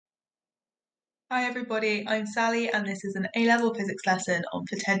Hi everybody, I'm Sally and this is an A-level physics lesson on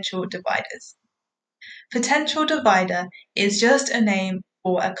potential dividers. Potential divider is just a name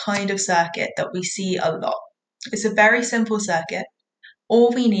for a kind of circuit that we see a lot. It's a very simple circuit.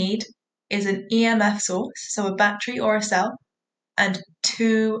 All we need is an EMF source, so a battery or a cell, and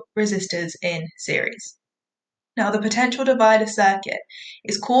two resistors in series. Now, the potential divider circuit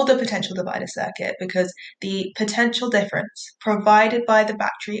is called the potential divider circuit because the potential difference provided by the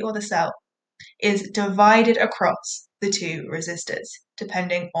battery or the cell is divided across the two resistors,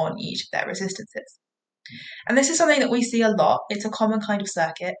 depending on each of their resistances. And this is something that we see a lot. It's a common kind of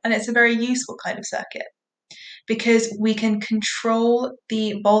circuit, and it's a very useful kind of circuit because we can control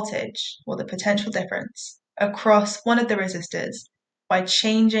the voltage or the potential difference across one of the resistors by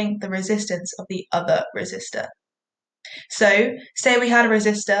changing the resistance of the other resistor. So, say we had a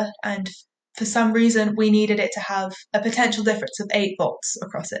resistor and for some reason we needed it to have a potential difference of 8 volts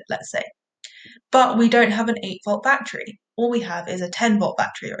across it, let's say. But we don't have an 8-volt battery. All we have is a 10-volt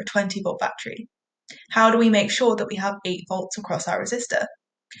battery or a 20-volt battery. How do we make sure that we have 8 volts across our resistor?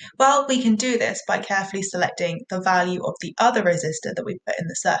 Well, we can do this by carefully selecting the value of the other resistor that we put in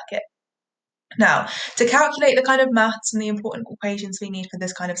the circuit. Now, to calculate the kind of maths and the important equations we need for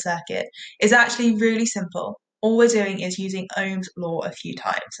this kind of circuit is actually really simple. All we're doing is using Ohm's law a few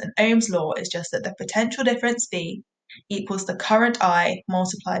times. And Ohm's law is just that the potential difference V equals the current I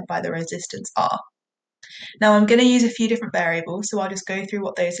multiplied by the resistance R. Now I'm going to use a few different variables, so I'll just go through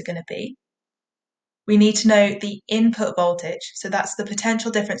what those are going to be. We need to know the input voltage, so that's the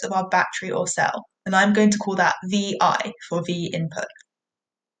potential difference of our battery or cell, and I'm going to call that VI for V input.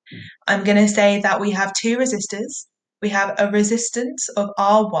 I'm going to say that we have two resistors. We have a resistance of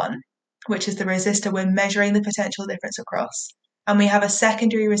R1, which is the resistor we're measuring the potential difference across, and we have a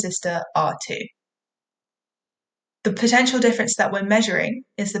secondary resistor R2. The potential difference that we're measuring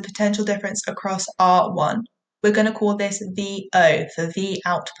is the potential difference across R1. We're going to call this VO for V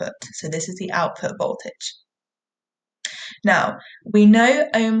output. So this is the output voltage. Now, we know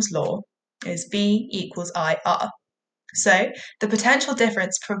Ohm's law is V equals IR. So the potential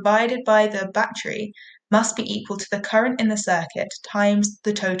difference provided by the battery must be equal to the current in the circuit times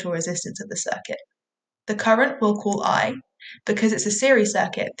the total resistance of the circuit. The current we'll call I. Because it's a series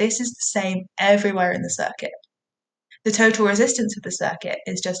circuit, this is the same everywhere in the circuit. The total resistance of the circuit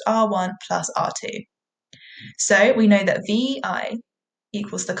is just R1 plus R2. So we know that VI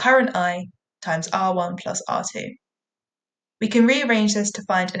equals the current I times R1 plus R2. We can rearrange this to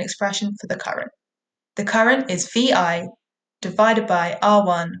find an expression for the current. The current is VI divided by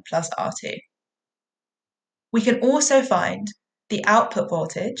R1 plus R2. We can also find the output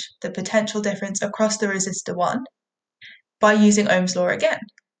voltage, the potential difference across the resistor 1, by using Ohm's law again.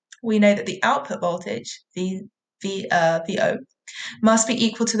 We know that the output voltage, VO, must be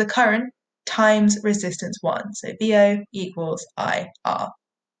equal to the current times resistance 1. So VO equals IR.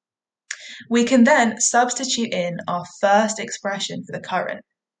 We can then substitute in our first expression for the current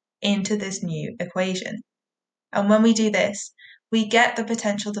into this new equation. And when we do this, we get the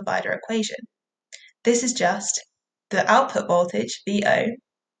potential divider equation. This is just the output voltage, VO,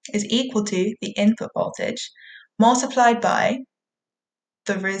 is equal to the input voltage multiplied by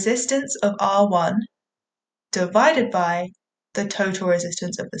the resistance of R1 divided by the total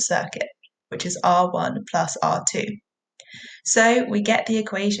resistance of the circuit, which is R1 plus R2. So we get the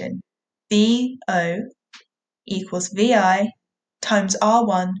equation VO equals VI times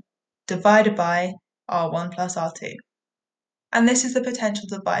R1 divided by R1 plus R2. And this is the potential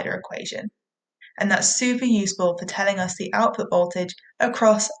divider equation. And that's super useful for telling us the output voltage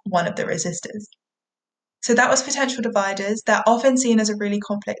across one of the resistors. So that was potential dividers. They're often seen as a really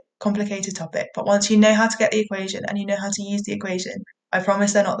complicated topic, but once you know how to get the equation and you know how to use the equation, I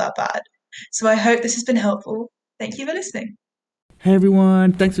promise they're not that bad. So I hope this has been helpful. Thank you for listening. Hey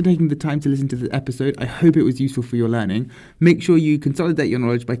everyone, thanks for taking the time to listen to this episode. I hope it was useful for your learning. Make sure you consolidate your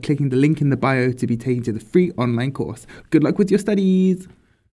knowledge by clicking the link in the bio to be taken to the free online course. Good luck with your studies!